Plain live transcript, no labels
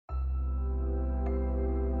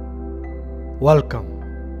Welcome.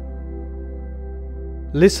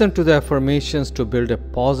 Listen to the affirmations to build a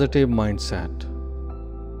positive mindset.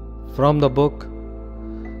 From the book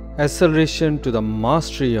Acceleration to the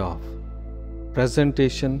Mastery of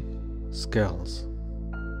Presentation Skills.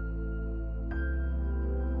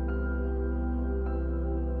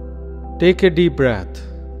 Take a deep breath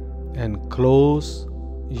and close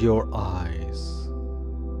your eyes.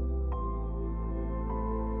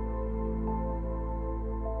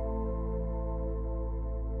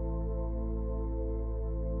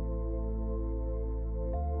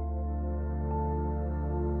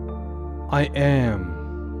 I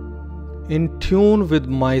am in tune with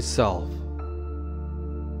myself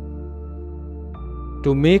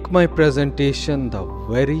to make my presentation the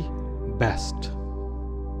very best.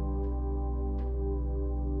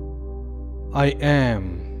 I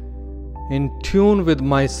am in tune with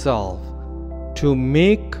myself to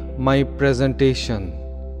make my presentation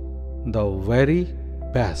the very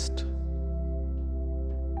best.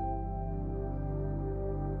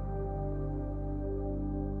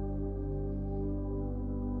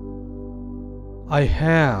 I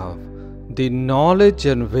have the knowledge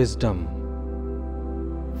and wisdom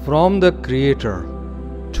from the Creator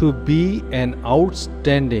to be an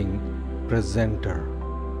outstanding presenter.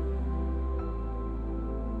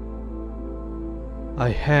 I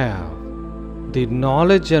have the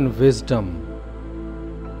knowledge and wisdom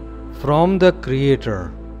from the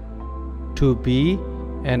Creator to be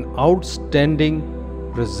an outstanding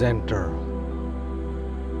presenter.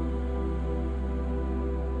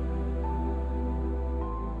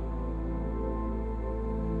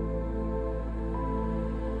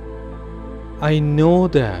 I know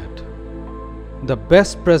that the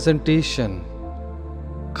best presentation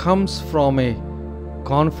comes from a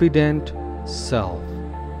confident self.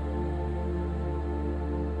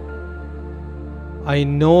 I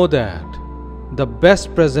know that the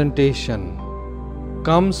best presentation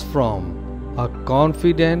comes from a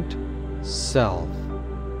confident self.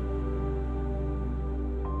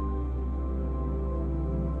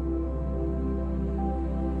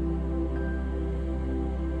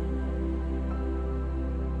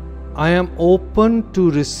 I am open to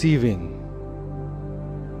receiving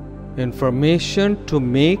information to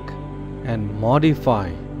make and modify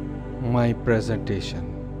my presentation.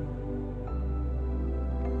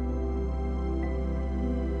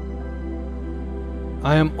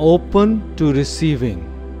 I am open to receiving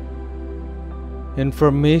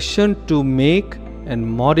information to make and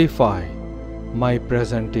modify my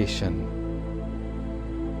presentation.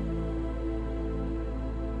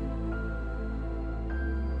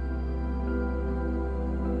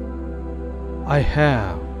 I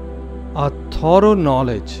have a thorough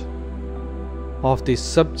knowledge of the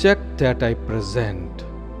subject that I present.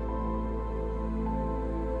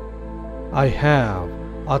 I have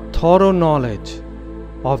a thorough knowledge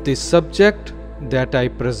of the subject that I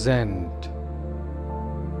present.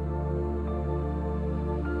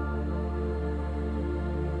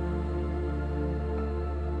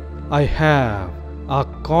 I have a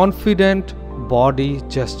confident body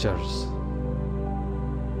gestures.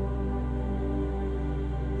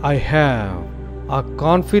 I have a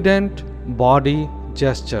confident body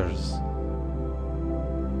gestures.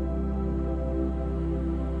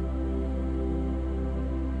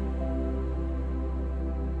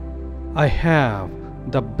 I have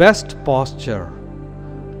the best posture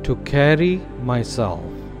to carry myself.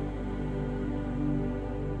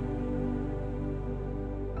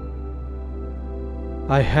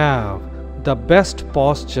 I have the best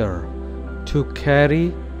posture to carry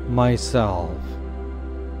myself.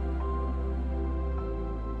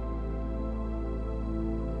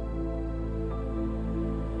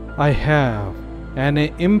 I have an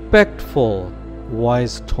impactful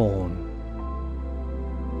voice tone.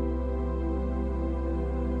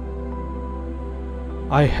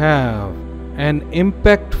 I have an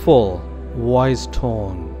impactful voice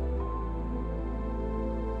tone.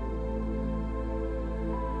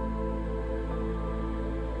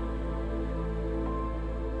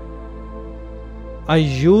 I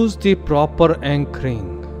use the proper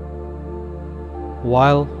anchoring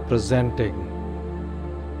while presenting.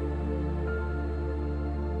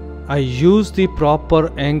 I use the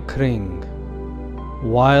proper anchoring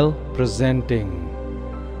while presenting.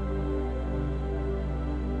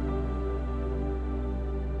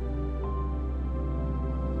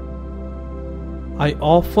 I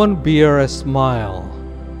often bear a smile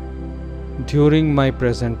during my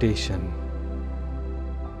presentation.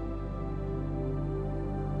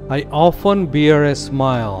 I often bear a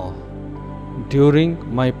smile during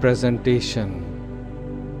my presentation.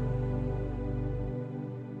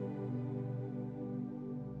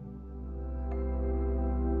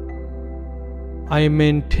 I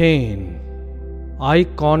maintain eye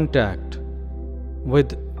contact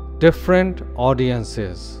with different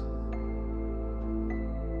audiences.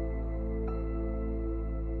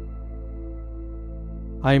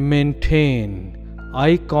 I maintain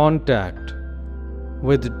eye contact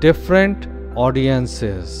with different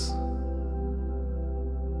audiences.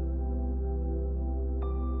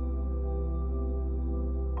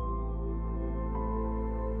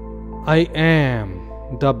 I am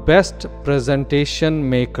the best presentation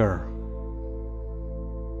maker.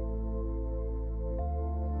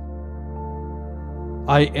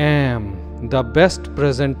 I am the best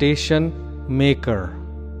presentation maker.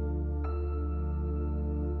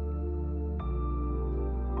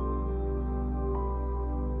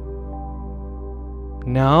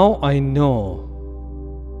 Now I know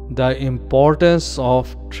the importance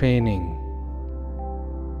of training.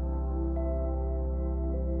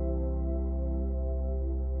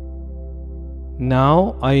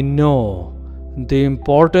 Now I know the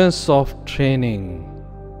importance of training.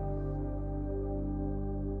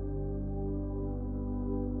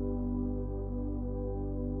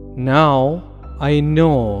 Now I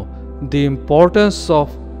know the importance of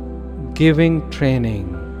giving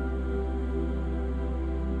training.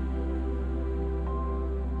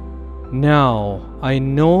 Now I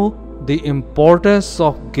know the importance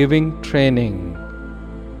of giving training.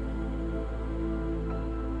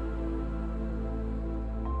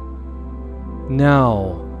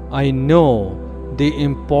 Now I know the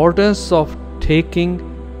importance of taking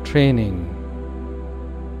training.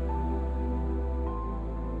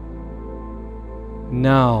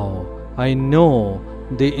 Now I know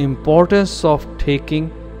the importance of taking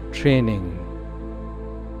training.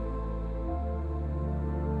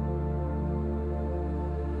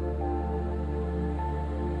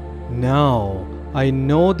 Now I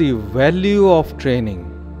know the value of training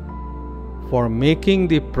for making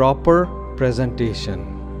the proper presentation.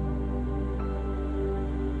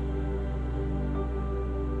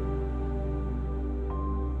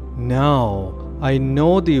 Now I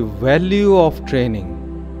know the value of training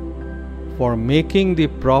for making the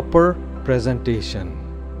proper presentation.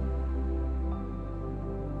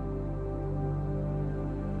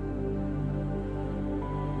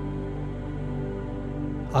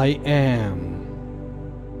 I am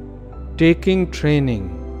taking training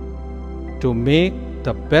to make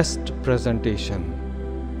the best presentation.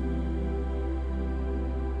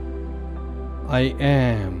 I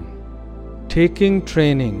am taking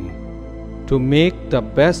training to make the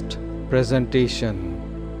best presentation.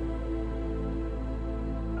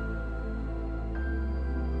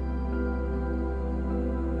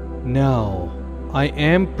 Now I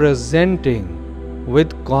am presenting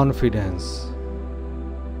with confidence.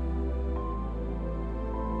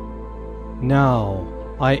 Now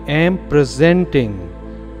I am presenting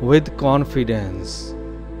with confidence.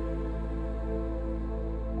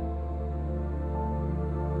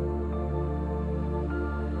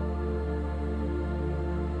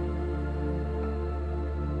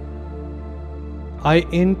 I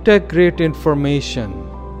integrate information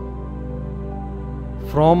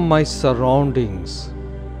from my surroundings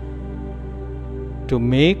to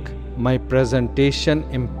make my presentation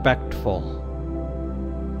impactful.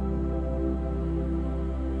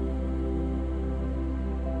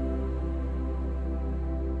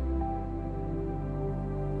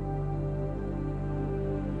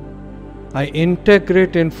 I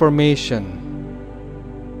integrate information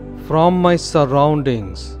from my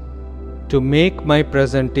surroundings to make my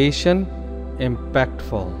presentation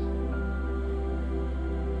impactful.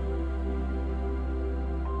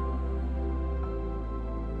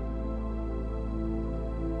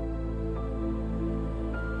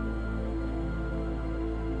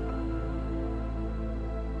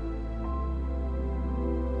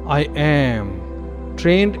 I am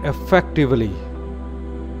trained effectively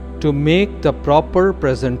to make the proper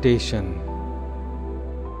presentation.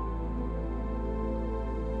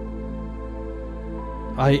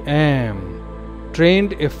 I am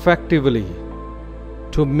trained effectively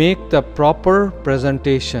to make the proper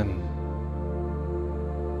presentation.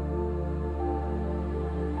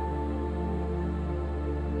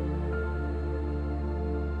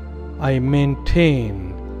 I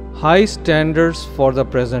maintain high standards for the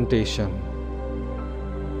presentation.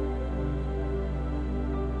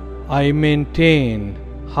 I maintain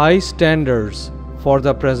high standards for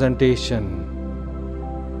the presentation.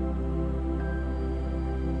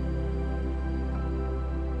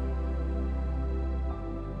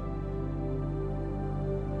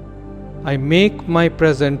 I make my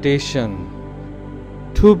presentation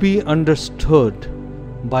to be understood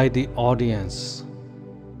by the audience.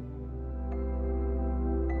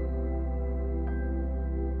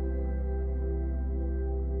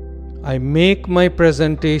 I make my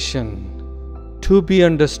presentation to be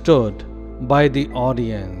understood by the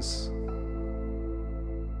audience.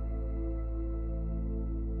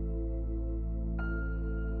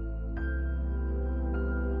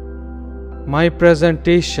 My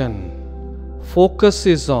presentation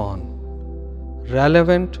focuses on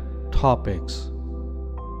relevant topics.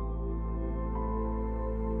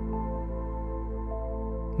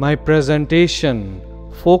 My presentation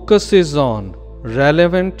focuses on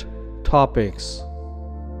relevant topics.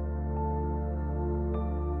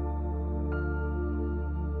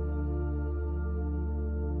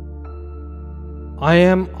 I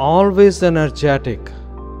am always energetic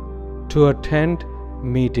to attend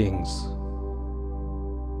meetings.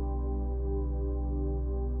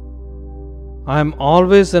 I am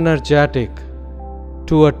always energetic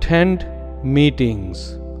to attend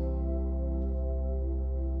meetings.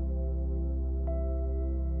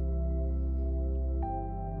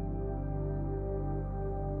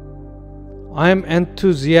 I am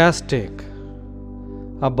enthusiastic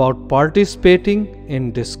about participating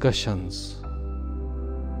in discussions.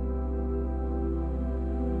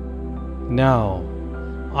 Now,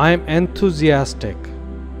 I am enthusiastic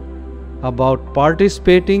about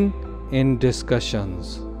participating in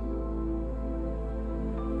discussions.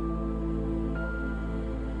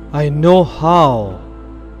 I know how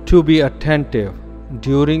to be attentive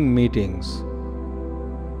during meetings.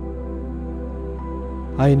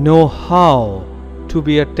 I know how to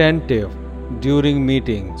be attentive during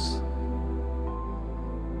meetings.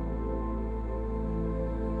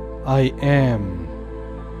 I am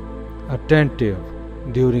attentive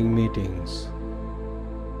during meetings.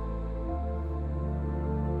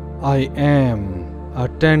 I am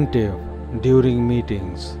attentive during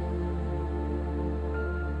meetings.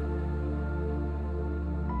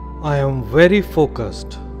 I am very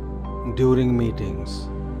focused during meetings.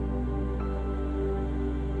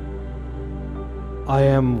 I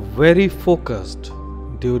am very focused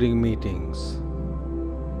during meetings.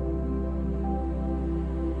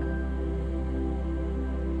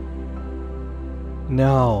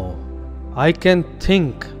 Now I can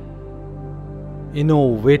think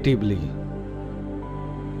innovatively.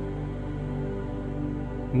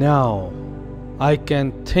 Now I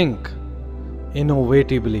can think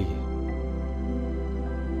innovatively.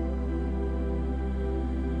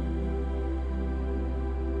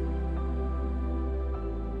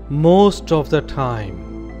 Most of the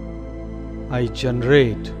time, I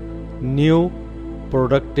generate new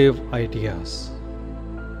productive ideas.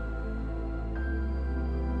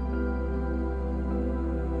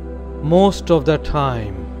 Most of the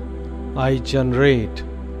time, I generate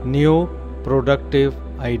new productive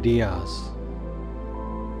ideas.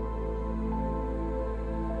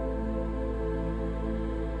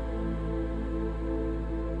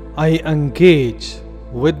 I engage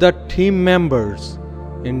with the team members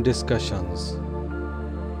in discussions.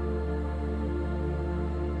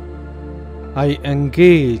 I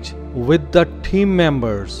engage with the team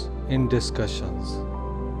members in discussions.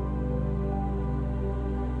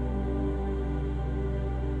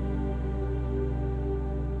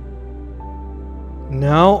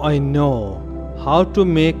 Now I know how to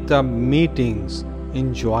make the meetings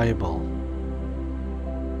enjoyable.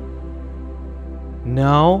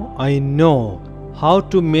 Now I know how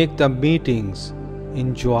to make the meetings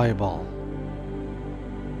enjoyable.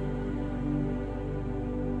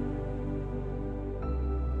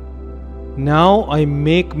 Now I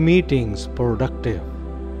make meetings productive.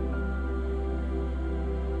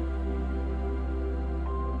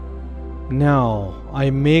 Now I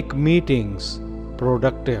make meetings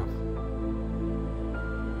productive.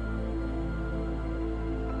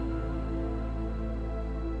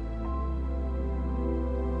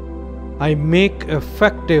 I make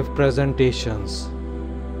effective presentations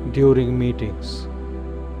during meetings.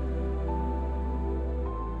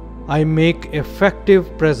 I make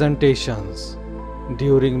effective presentations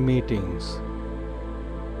during meetings.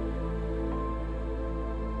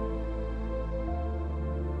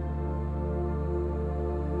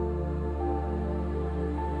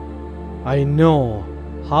 I know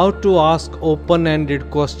how to ask open-ended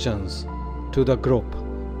questions to the group.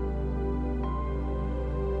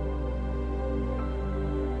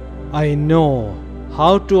 I know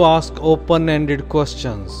how to ask open-ended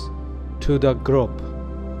questions to the group.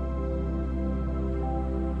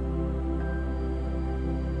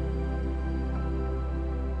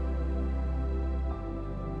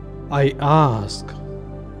 I ask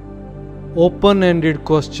open-ended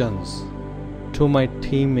questions to my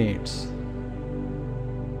teammates.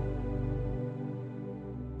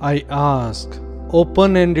 I ask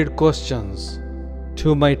open-ended questions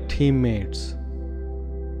to my teammates.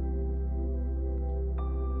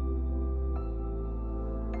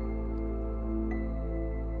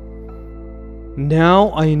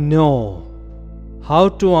 Now I know how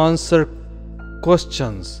to answer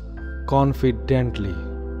questions confidently.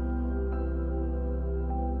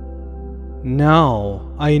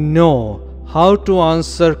 Now I know how to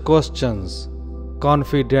answer questions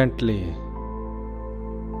confidently.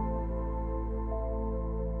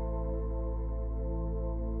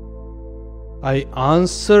 I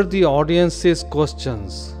answer the audience's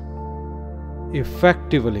questions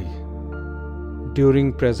effectively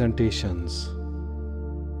during presentations.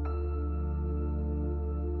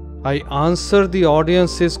 I answer the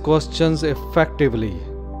audience's questions effectively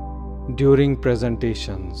during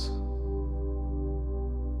presentations.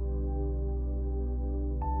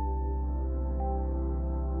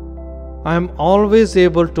 I am always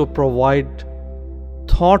able to provide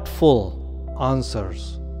thoughtful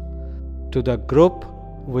answers to the group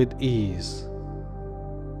with ease.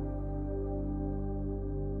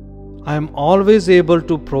 I am always able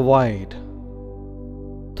to provide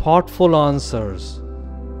thoughtful answers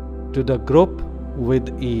to the group with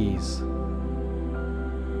ease.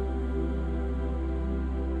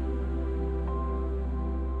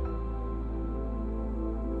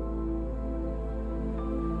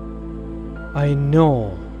 I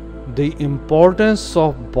know the importance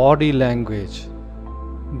of body language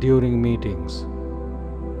during meetings.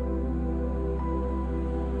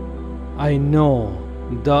 I know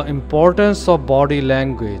the importance of body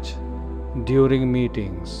language during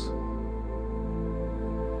meetings.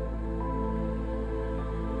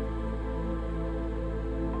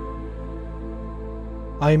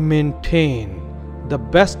 I maintain the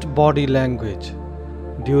best body language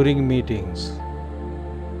during meetings.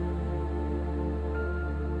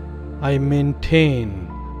 I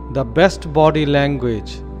maintain the best body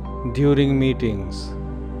language during meetings.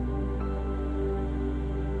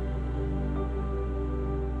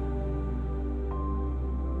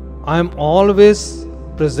 I am always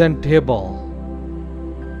presentable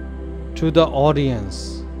to the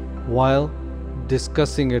audience while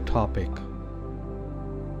discussing a topic.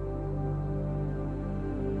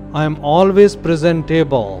 I am always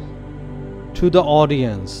presentable to the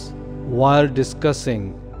audience while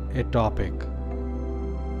discussing a topic.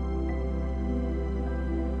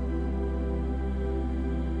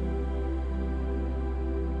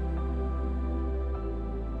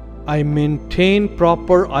 I maintain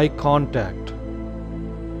proper eye contact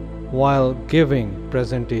while giving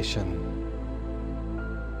presentation.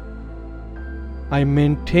 I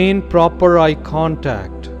maintain proper eye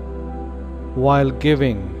contact while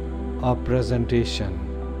giving a presentation.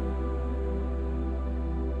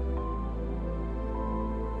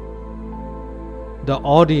 The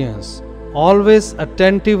audience always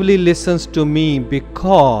attentively listens to me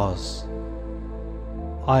because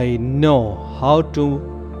I know how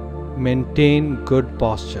to maintain good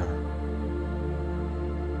posture.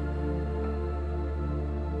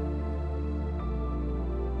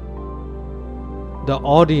 The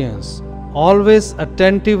audience always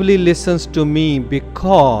attentively listens to me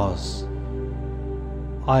because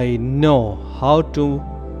I know how to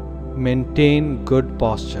maintain good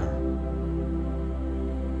posture.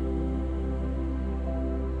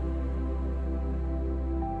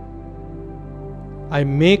 I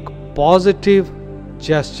make positive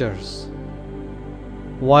gestures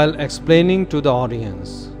while explaining to the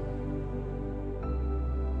audience.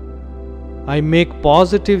 I make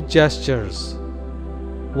positive gestures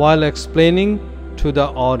while explaining to the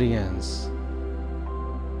audience.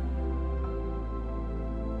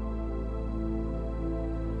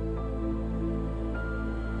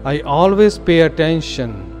 I always pay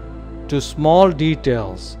attention to small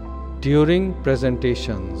details during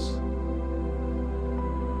presentations.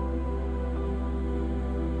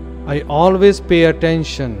 I always pay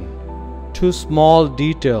attention to small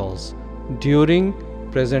details during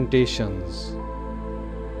presentations.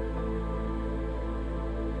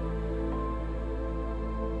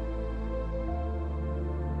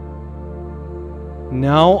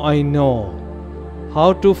 Now I know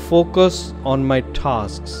how to focus on my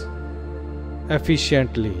tasks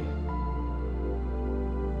efficiently.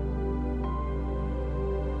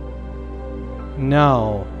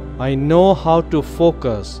 Now I know how to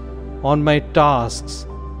focus on my tasks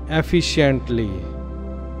efficiently.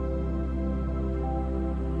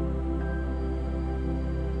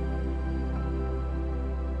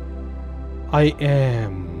 I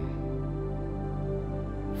am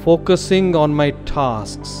focusing on my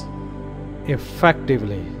tasks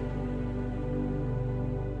effectively.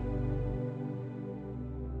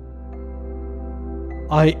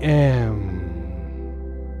 I am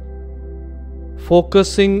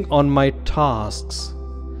focusing on my tasks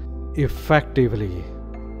effectively.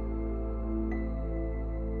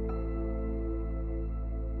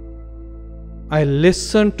 I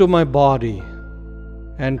listen to my body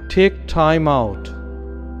and take time out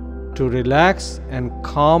to relax and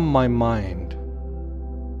calm my mind.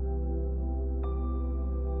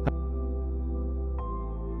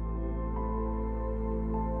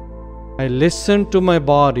 I listen to my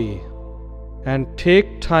body and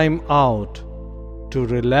take time out to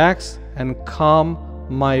relax and calm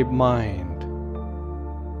my mind.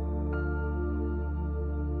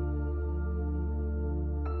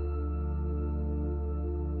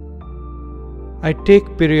 I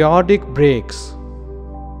take periodic breaks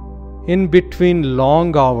in between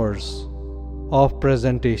long hours of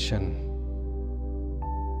presentation.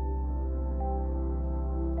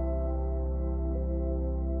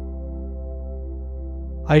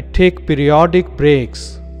 I take periodic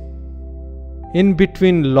breaks in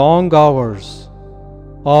between long hours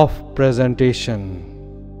of presentation.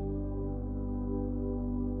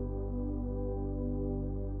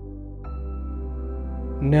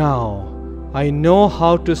 Now I know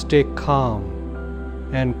how to stay calm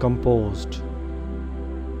and composed.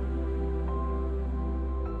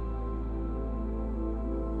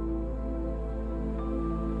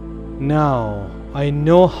 Now I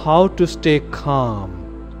know how to stay calm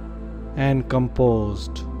and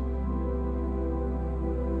composed.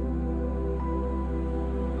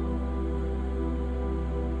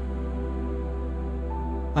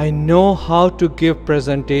 I know how to give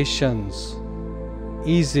presentations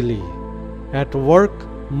easily at work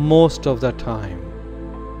most of the time.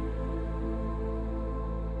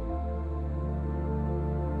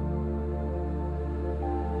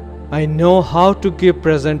 I know how to give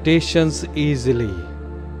presentations easily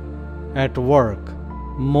at work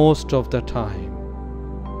most of the time.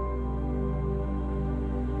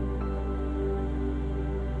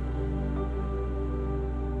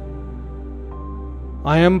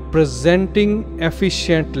 I am presenting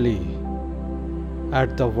efficiently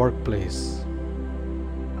at the workplace.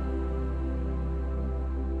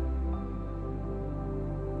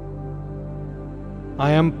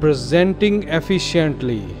 I am presenting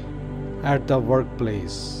efficiently at the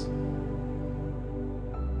workplace.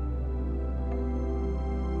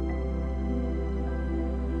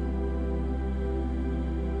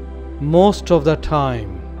 Most of the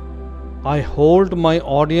time, I hold my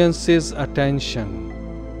audience's attention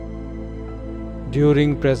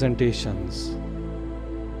during presentations.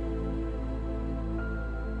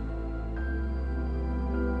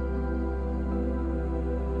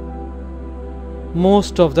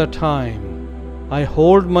 Most of the time, I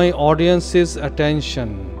hold my audience's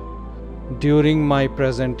attention during my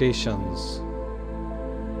presentations.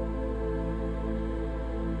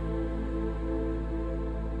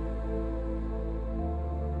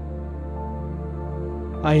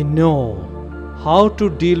 I know how to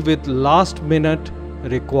deal with last-minute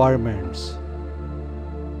requirements.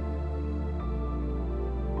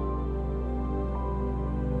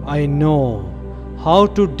 I know how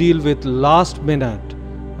to deal with last-minute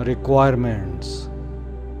requirements.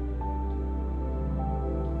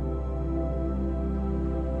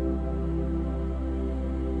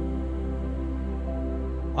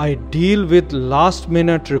 I deal with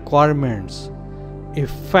last-minute requirements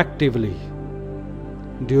effectively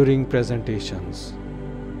during presentations.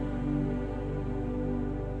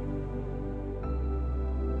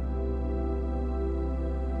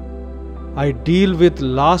 I deal with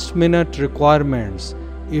last-minute requirements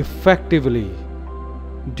effectively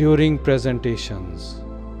during presentations.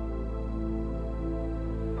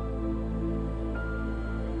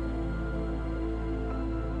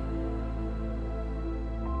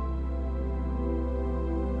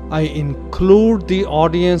 I include the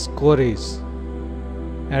audience queries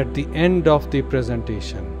at the end of the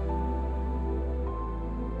presentation.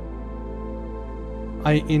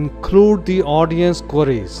 I include the audience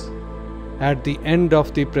queries at the end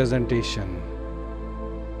of the presentation.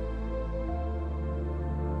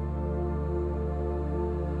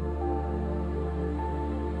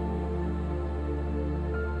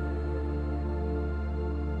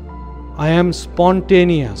 I am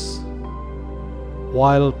spontaneous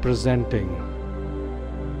while presenting.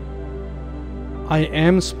 I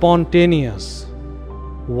am spontaneous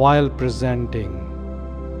while presenting.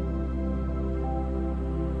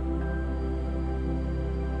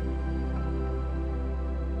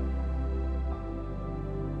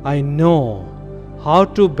 I know how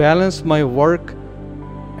to balance my work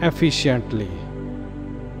efficiently.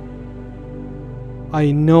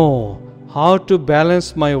 I know how to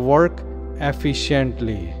balance my work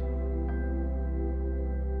efficiently.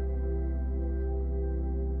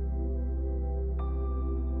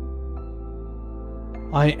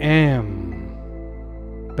 I am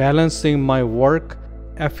balancing my work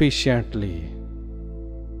efficiently.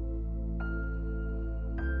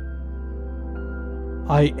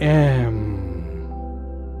 I am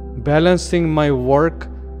balancing my work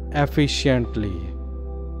efficiently.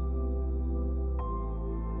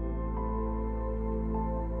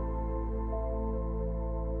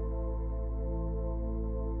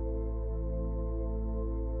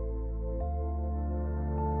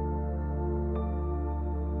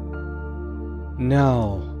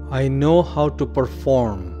 Now I know how to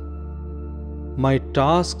perform my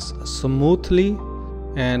tasks smoothly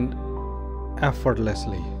and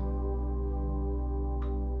effortlessly.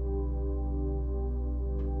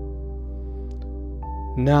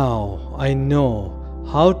 Now I know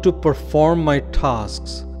how to perform my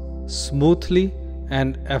tasks smoothly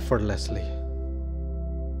and effortlessly.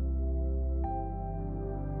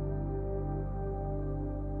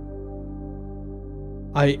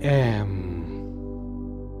 I am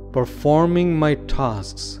performing my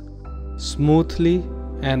tasks smoothly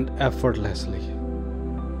and effortlessly.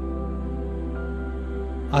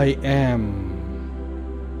 I am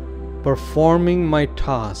performing my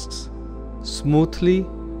tasks smoothly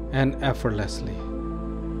and effortlessly.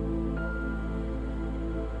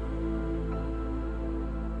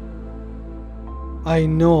 I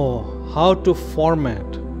know how to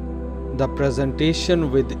format the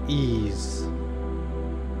presentation with ease.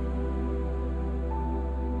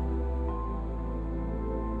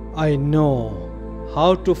 I know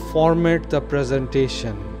how to format the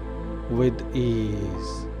presentation with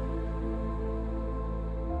ease.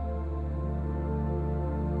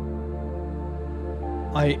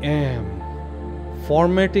 I am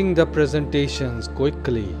formatting the presentations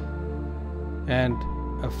quickly and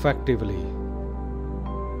effectively.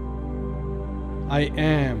 I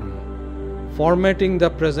am formatting the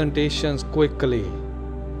presentations quickly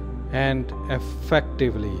and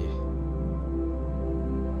effectively.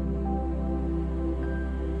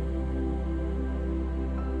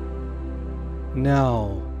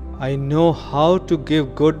 Now I know how to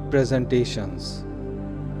give good presentations.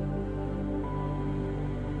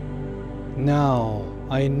 Now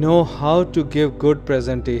I know how to give good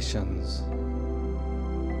presentations.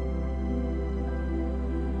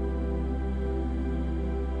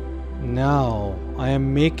 Now I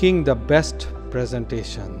am making the best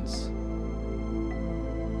presentations.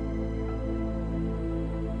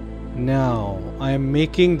 Now I am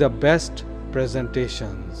making the best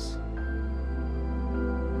presentations.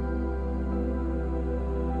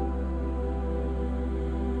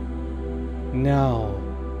 Now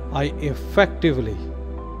I effectively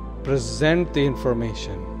present the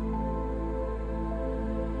information.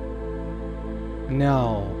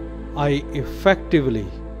 Now I effectively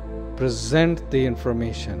present the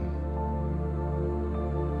information.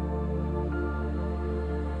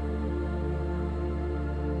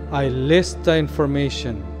 I list the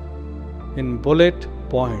information in bullet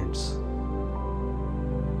points.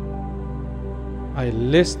 I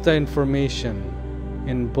list the information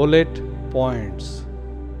in bullet points.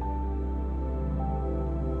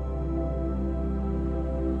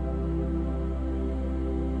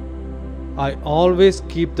 I always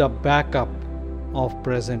keep the backup of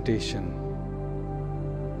presentation.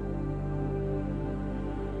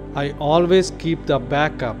 I always keep the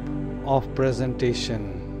backup of presentation.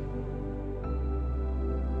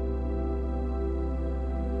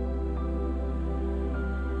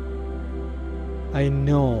 I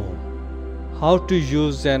know how to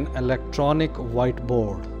use an electronic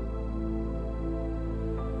whiteboard.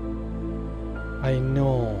 I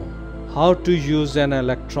know how to use an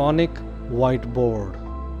electronic whiteboard.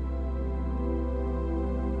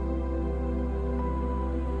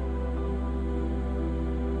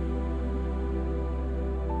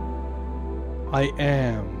 I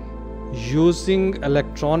am using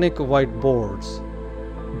electronic whiteboards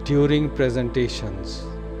during presentations.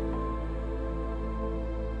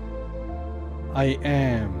 I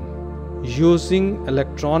am using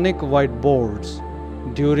electronic whiteboards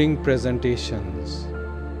during presentations.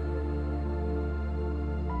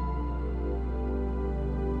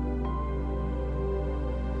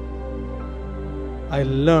 I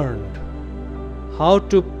learned how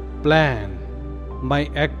to plan my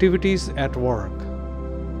activities at work.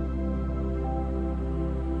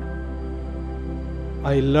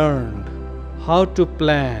 I learned how to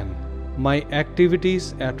plan my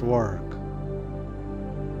activities at work.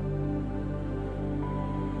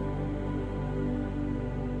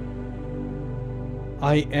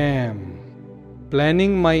 I am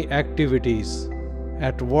planning my activities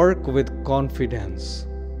at work with confidence.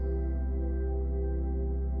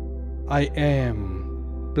 I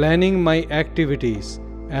am planning my activities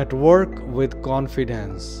at work with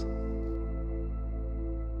confidence.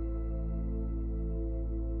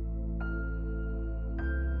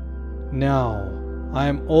 Now I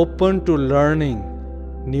am open to learning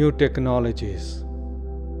new technologies.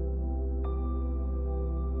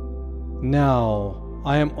 Now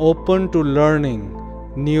I am open to learning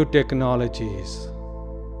new technologies.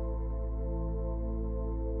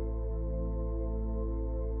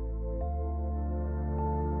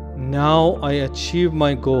 Now I achieve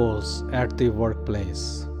my goals at the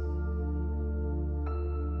workplace.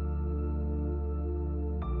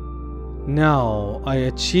 Now I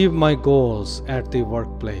achieve my goals at the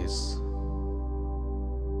workplace.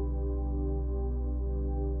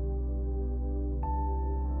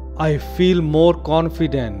 I feel more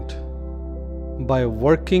confident by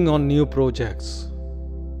working on new projects.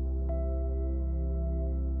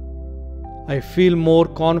 I feel more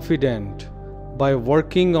confident by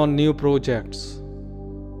working on new projects.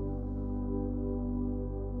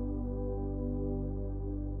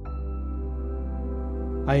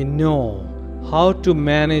 I know how to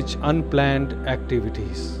manage unplanned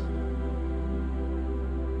activities.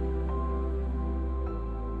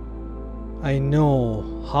 I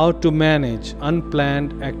know how to manage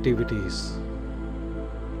unplanned activities.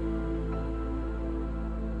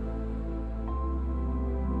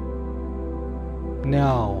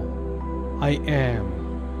 Now I am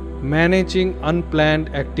managing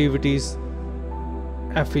unplanned activities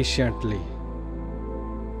efficiently.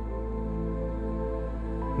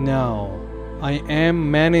 Now I am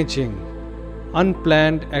managing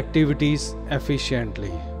unplanned activities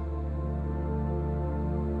efficiently.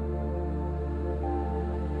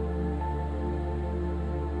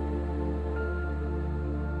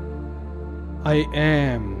 I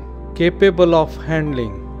am capable of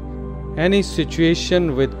handling any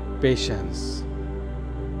situation with patience.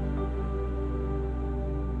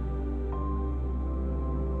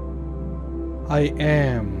 I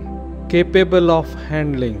am capable of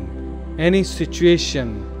handling any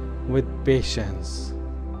situation with patience.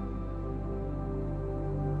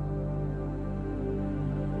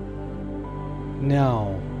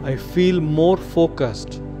 Now I feel more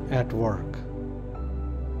focused at work.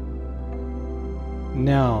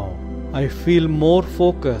 Now I feel more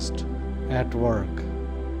focused at work.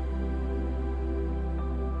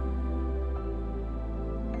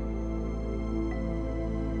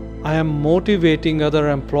 I am motivating other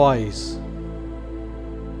employees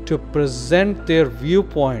to present their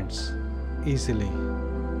viewpoints easily.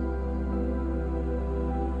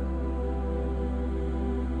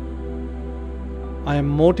 I am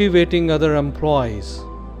motivating other employees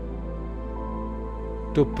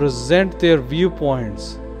to present their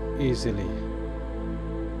viewpoints easily.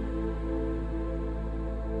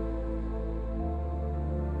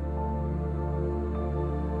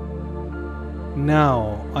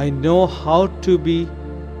 Now I know how to be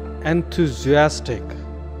enthusiastic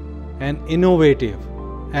and innovative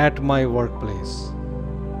at my workplace.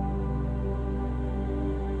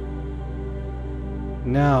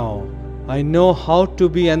 Now I know how to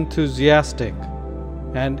be enthusiastic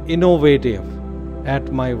and innovative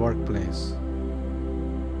at my workplace.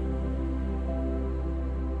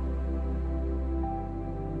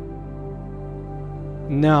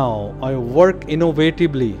 Now I work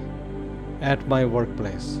innovatively at my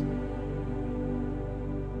workplace.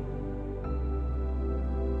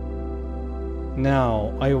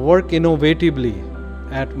 Now I work innovatively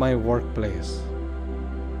at my workplace.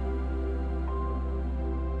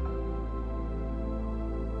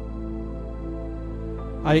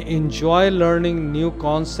 I enjoy learning new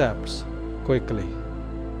concepts quickly.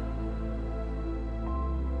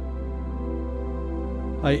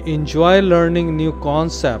 I enjoy learning new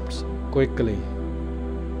concepts quickly.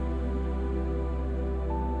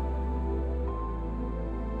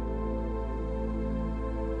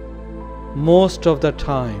 Most of the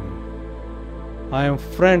time, I am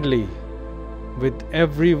friendly with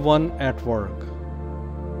everyone at work.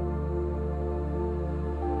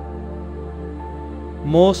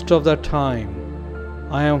 Most of the time,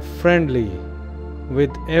 I am friendly with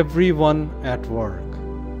everyone at work.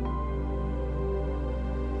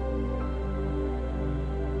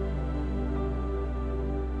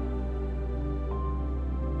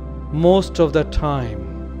 Most of the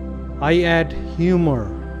time, I add humor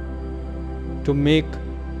to make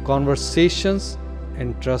conversations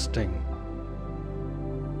interesting.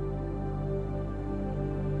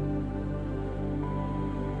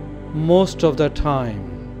 Most of the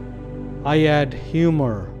time, I add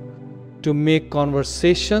humor to make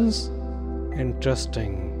conversations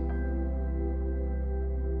interesting.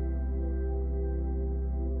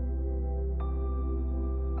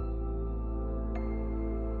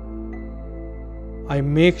 I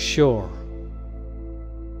make sure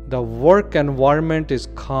the work environment is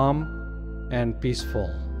calm and peaceful.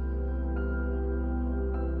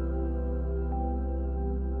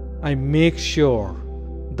 I make sure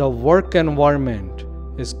the work environment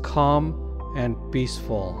is calm and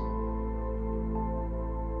peaceful.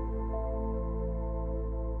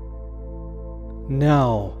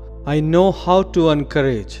 Now I know how to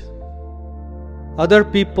encourage other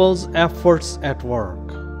people's efforts at work.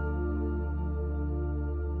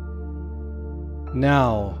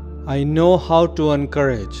 Now I know how to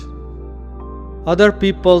encourage other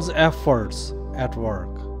people's efforts at work.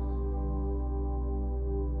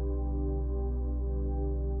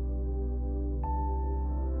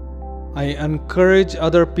 I encourage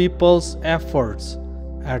other people's efforts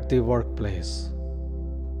at the workplace.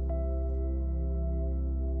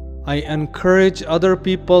 I encourage other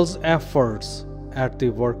people's efforts at the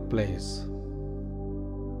workplace.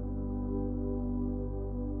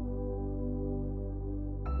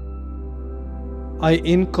 I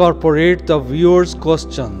incorporate the viewer's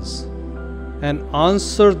questions and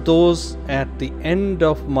answer those at the end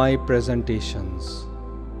of my presentations.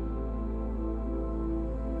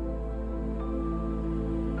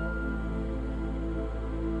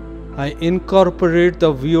 I incorporate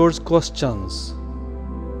the viewer's questions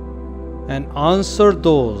and answer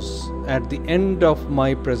those at the end of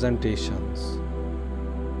my presentations.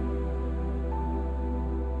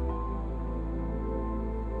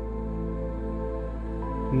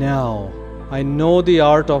 Now I know the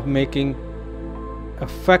art of making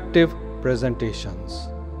effective presentations.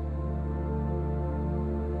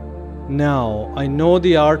 Now I know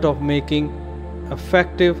the art of making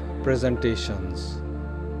effective presentations.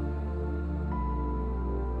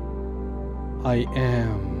 I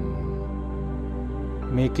am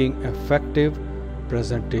making effective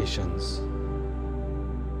presentations.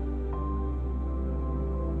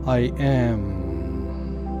 I am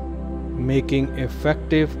making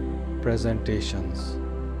effective presentations.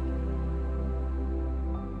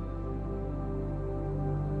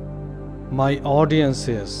 My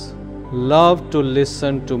audiences love to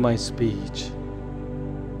listen to my speech.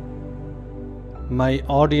 My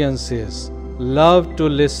audiences love to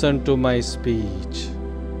listen to my speech.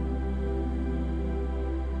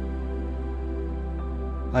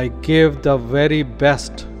 I give the very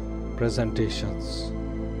best presentations.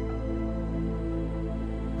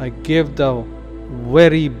 I give the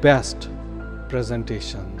very best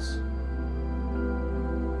presentations.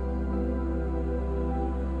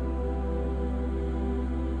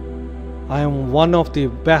 I am one of the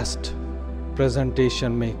best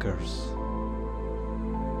presentation makers.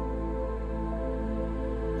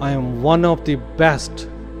 I am one of the best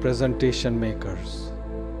presentation makers.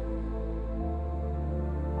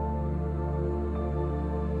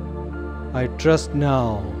 I trust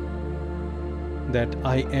now that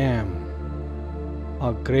I am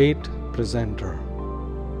a great presenter.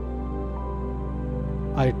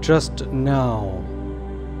 I trust now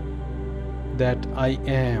that I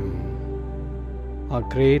am a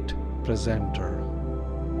great presenter.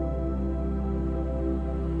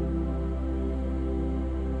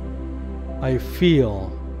 I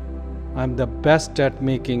feel I'm the best at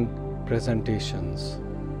making presentations.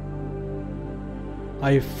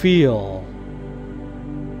 I feel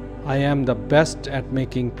I am the best at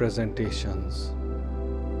making presentations.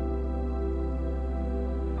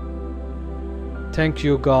 Thank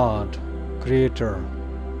you, God, Creator,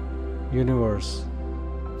 Universe,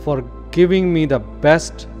 for giving me the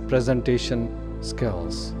best presentation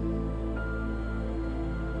skills.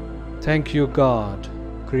 Thank you, God,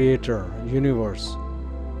 Creator, Universe,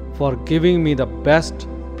 for giving me the best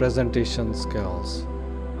presentation skills.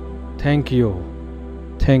 Thank you,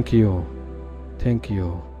 thank you, thank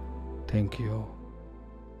you, thank you.